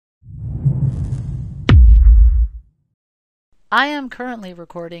I am currently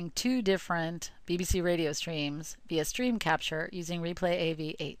recording two different BBC radio streams via stream capture using Replay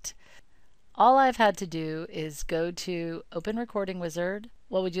AV8. All I've had to do is go to Open Recording Wizard.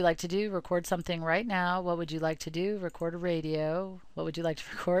 What would you like to do? Record something right now. What would you like to do? Record a radio. What would you like to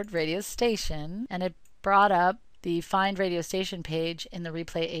record? Radio station. And it brought up the Find Radio Station page in the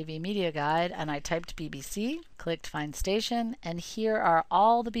Replay AV Media Guide, and I typed BBC, clicked Find Station, and here are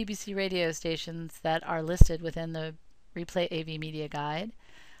all the BBC radio stations that are listed within the Replay AV Media Guide.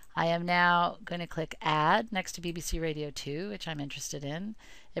 I am now going to click Add next to BBC Radio 2, which I'm interested in.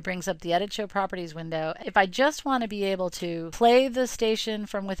 It brings up the Edit Show Properties window. If I just want to be able to play the station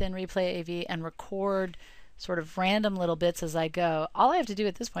from within Replay AV and record sort of random little bits as I go, all I have to do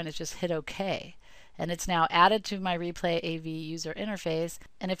at this point is just hit OK. And it's now added to my Replay AV user interface.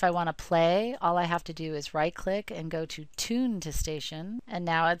 And if I want to play, all I have to do is right click and go to Tune to Station. And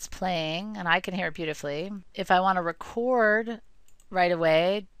now it's playing and I can hear it beautifully. If I want to record right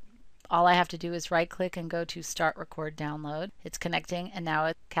away, all I have to do is right click and go to Start Record Download. It's connecting and now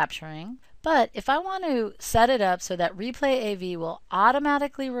it's capturing. But if I want to set it up so that Replay AV will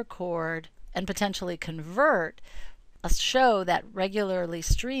automatically record and potentially convert a show that regularly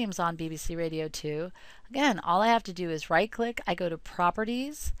streams on BBC Radio 2, again, all I have to do is right click, I go to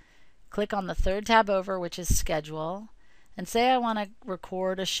Properties, click on the third tab over, which is Schedule, and say I want to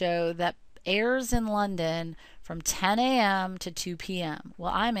record a show that airs in London from 10 a.m. to 2 p.m.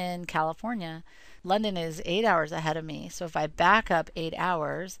 Well, I'm in California. London is 8 hours ahead of me, so if I back up 8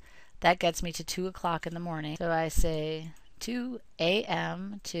 hours, that gets me to 2 o'clock in the morning. So I say 2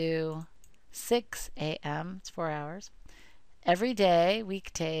 a.m. to 6 a.m. It's 4 hours. Every day,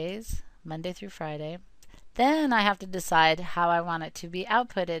 weekdays, Monday through Friday. Then I have to decide how I want it to be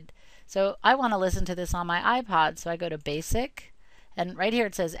outputted. So I want to listen to this on my iPod, so I go to Basic, and right here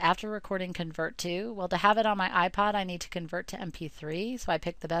it says After Recording Convert to. Well, to have it on my iPod, I need to convert to MP3, so I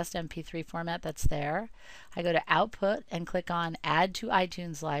pick the best MP3 format that's there. I go to Output and click on Add to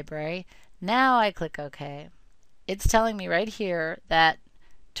iTunes Library. Now I click OK. It's telling me right here that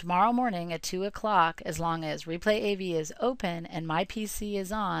tomorrow morning at 2 o'clock, as long as Replay AV is open and my PC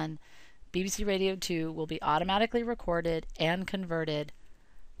is on, BBC Radio 2 will be automatically recorded and converted.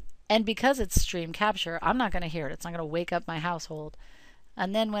 And because it's stream capture, I'm not going to hear it. It's not going to wake up my household.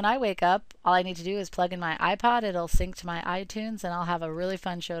 And then when I wake up, all I need to do is plug in my iPod. It'll sync to my iTunes, and I'll have a really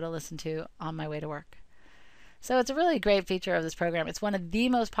fun show to listen to on my way to work. So it's a really great feature of this program. It's one of the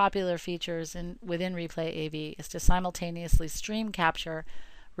most popular features within Replay AV is to simultaneously stream capture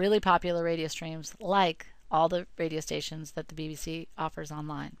really popular radio streams like all the radio stations that the BBC offers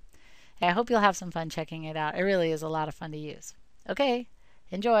online. I hope you'll have some fun checking it out. It really is a lot of fun to use. Okay,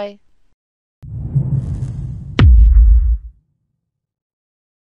 enjoy.